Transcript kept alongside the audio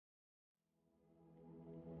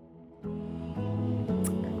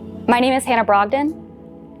My name is Hannah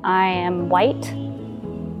Brogdon. I am white,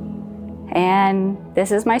 and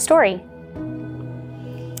this is my story.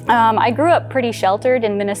 I grew up pretty sheltered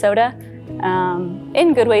in Minnesota,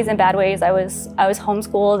 in good ways and bad ways. I was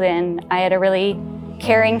homeschooled, and I had a really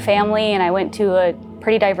caring family, and I went to a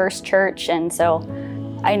pretty diverse church, and so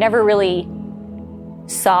I never really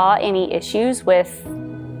saw any issues with,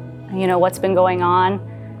 what's been going on.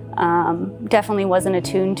 Definitely wasn't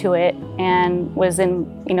attuned to it, and was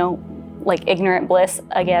in, like ignorant bliss,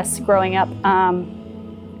 I guess, growing up.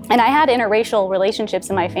 And I had interracial relationships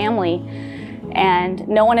in my family, and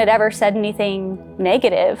no one had ever said anything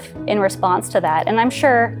negative in response to that. And I'm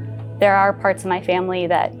sure there are parts of my family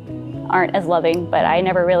that aren't as loving, but I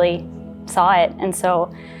never really saw it. And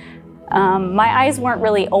so my eyes weren't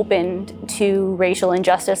really opened to racial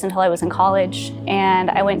injustice until I was in college.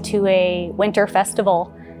 And I went to a winter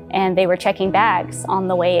festival, and they were checking bags on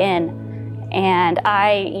the way in. And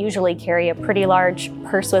I usually carry a pretty large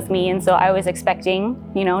purse with me, and so I was expecting,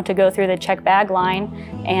 to go through the check bag line.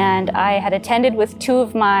 And I had attended with two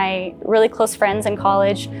of my really close friends in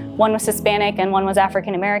college. One was Hispanic and one was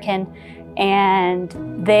African American. And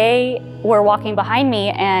they were walking behind me,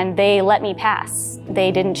 and they let me pass.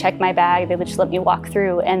 They didn't check my bag, they just let me walk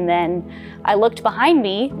through. And then I looked behind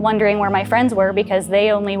me, wondering where my friends were, because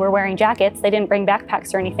they only were wearing jackets. They didn't bring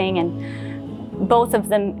backpacks or anything. And both of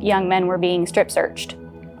the young men were being strip searched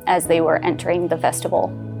as they were entering the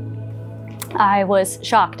festival. I was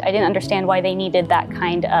shocked. I didn't understand why they needed that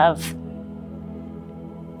kind of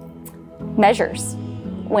measures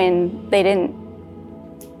when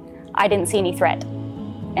I didn't see any threat.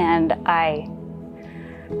 And I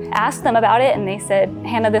asked them about it, and they said,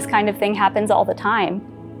 "Hannah, this kind of thing happens all the time."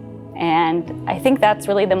 And I think that's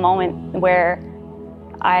really the moment where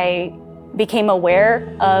I became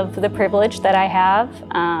aware of the privilege that I have.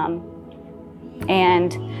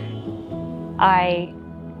 And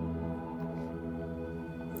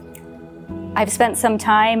I've spent some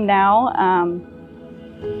time now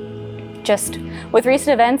just with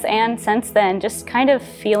recent events and since then, just kind of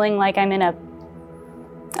feeling like I'm in a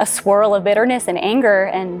swirl of bitterness and anger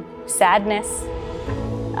and sadness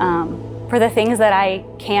for the things that I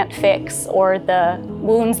can't fix, or the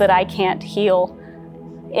wounds that I can't heal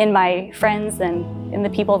in my friends and in the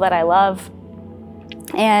people that I love.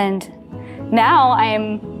 And now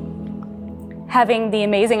I'm having the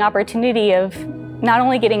amazing opportunity of not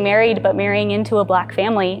only getting married, but marrying into a Black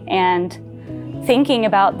family, and thinking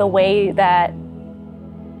about the way that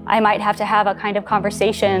I might have to have a kind of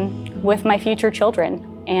conversation with my future children,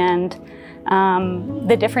 and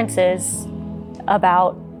the differences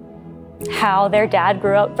about how their dad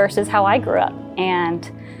grew up versus how I grew up. And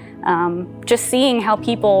just seeing how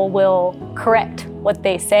people will correct what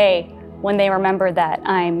they say when they remember that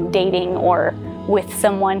I'm dating or with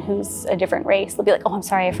someone who's a different race. They'll be like, "Oh, I'm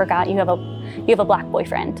sorry, I forgot you have a Black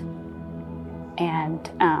boyfriend."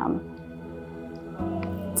 And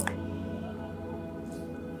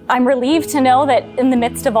I'm relieved to know that in the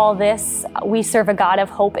midst of all this, we serve a God of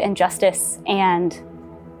hope and justice. And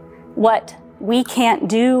what we can't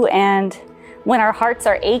do, and when our hearts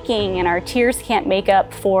are aching and our tears can't make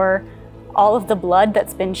up for all of the blood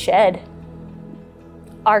that's been shed,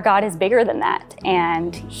 our God is bigger than that.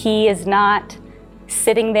 And He is not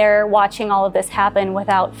sitting there watching all of this happen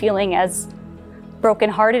without feeling as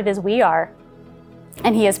brokenhearted as we are.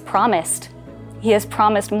 And He has promised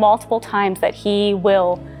multiple times that He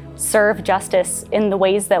will serve justice in the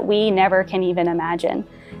ways that we never can even imagine.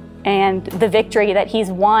 And the victory that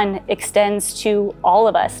He's won extends to all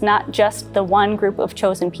of us, not just the one group of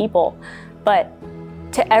chosen people, but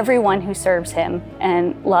to everyone who serves Him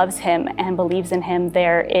and loves Him and believes in Him.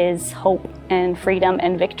 There is hope and freedom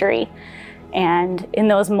and victory. And in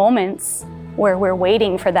those moments where we're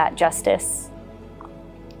waiting for that justice,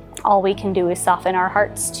 all we can do is soften our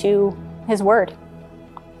hearts to His word.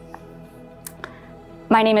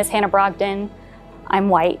 My name is Hannah Brogdon. I'm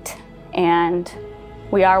white, and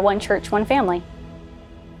we are one church, one family.